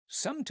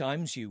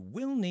Sometimes you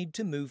will need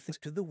to move things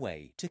to the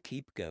way to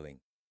keep going.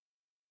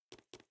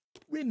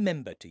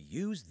 Remember to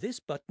use this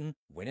button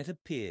when it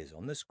appears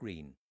on the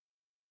screen.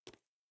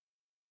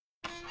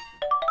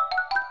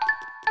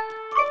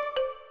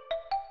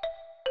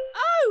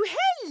 Oh,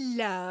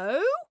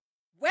 hello!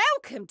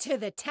 Welcome to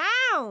the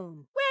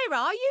town. Where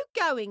are you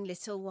going,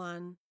 little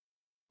one?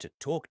 To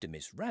talk to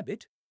Miss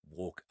Rabbit,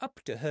 walk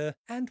up to her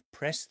and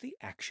press the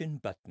action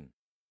button.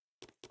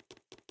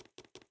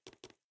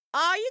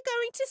 Are you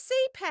going to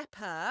see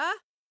Peppa?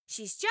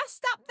 She's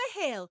just up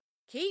the hill.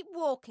 Keep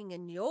walking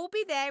and you'll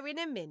be there in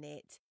a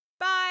minute.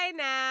 Bye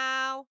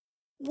now.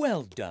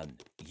 Well done.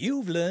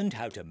 You've learned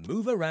how to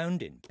move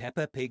around in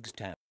Peppa Pig's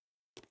town.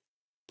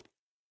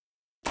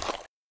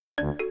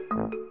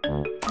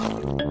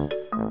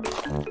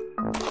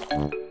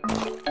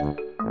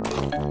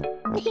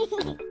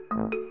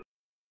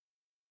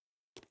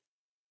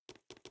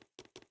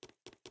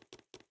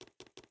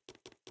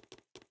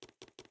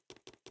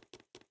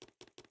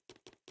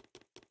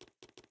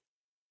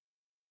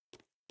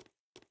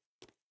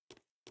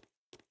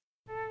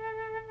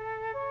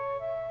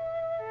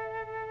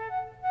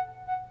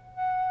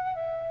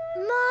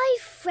 My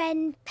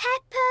friend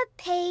Peppa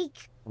Pig.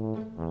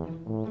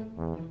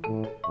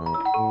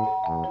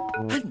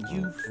 A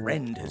new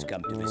friend has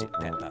come to visit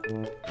Peppa.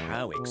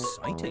 How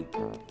exciting!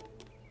 Oh,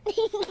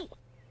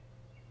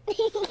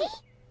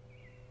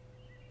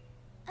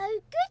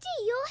 goody,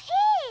 you're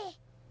here.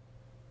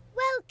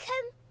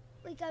 Welcome.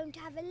 We're going to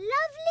have a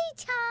lovely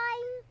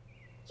time.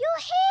 You're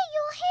here.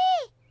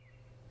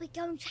 We're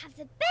going to have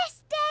the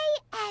best day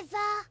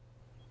ever.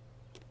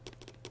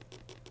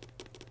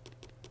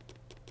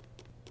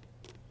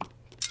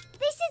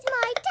 This is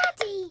my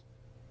daddy.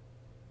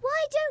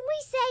 Why don't we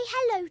say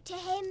hello to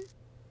him?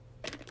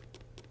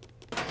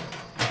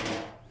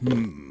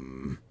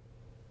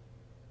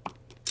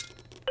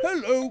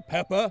 Hello,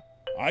 Peppa.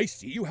 I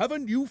see you have a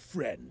new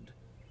friend.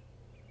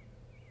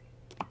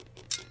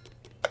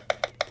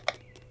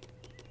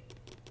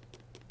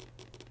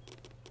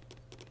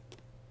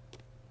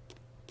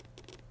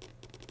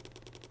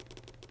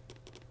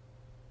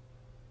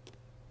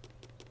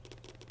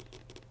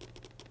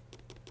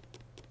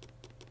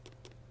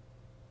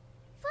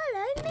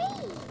 Follow me.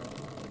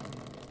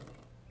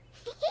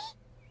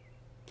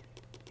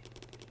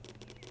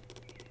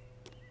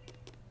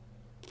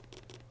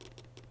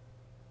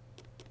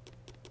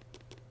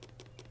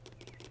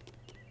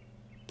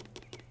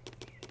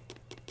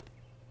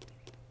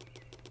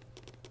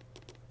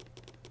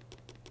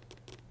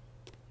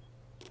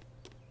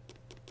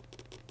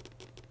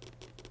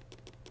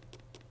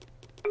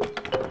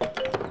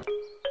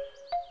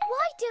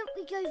 Why don't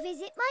we go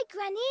visit my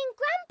Granny and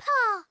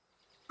Grandpa?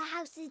 The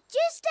house is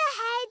just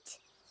ahead.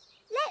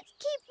 Let's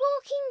keep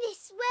walking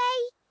this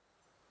way.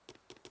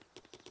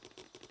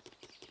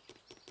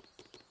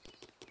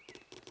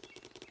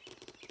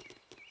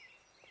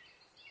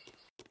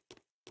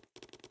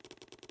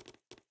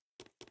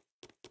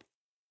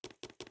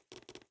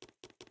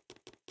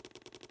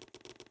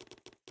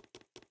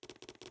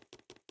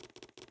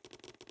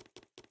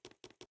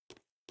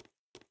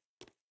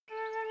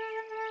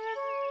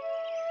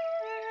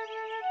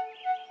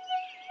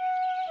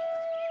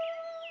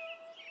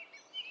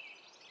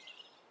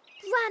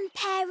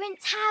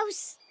 Grandparents'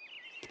 house.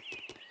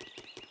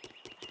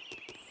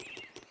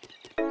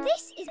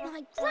 This is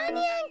my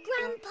Granny and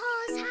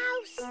Grandpa's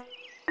house.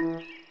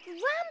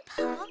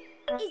 Grandpa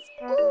is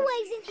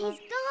always in his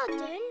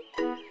garden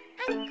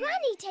and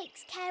Granny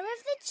takes care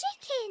of the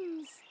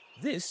chickens.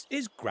 This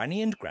is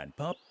Granny and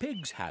Grandpa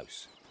Pig's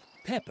house.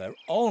 Peppa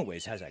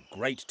always has a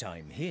great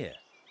time here.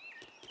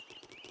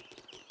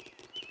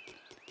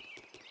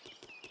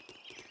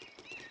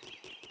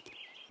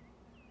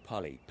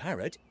 Polly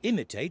Parrot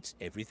imitates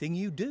everything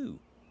you do.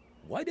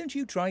 Why don't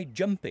you try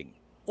jumping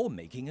or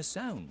making a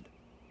sound?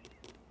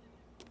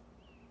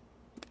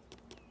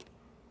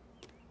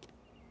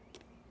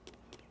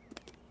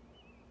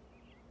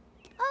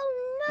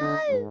 Oh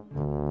no!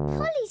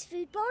 Polly's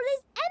food bowl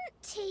is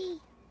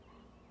empty.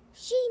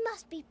 She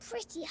must be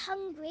pretty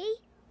hungry.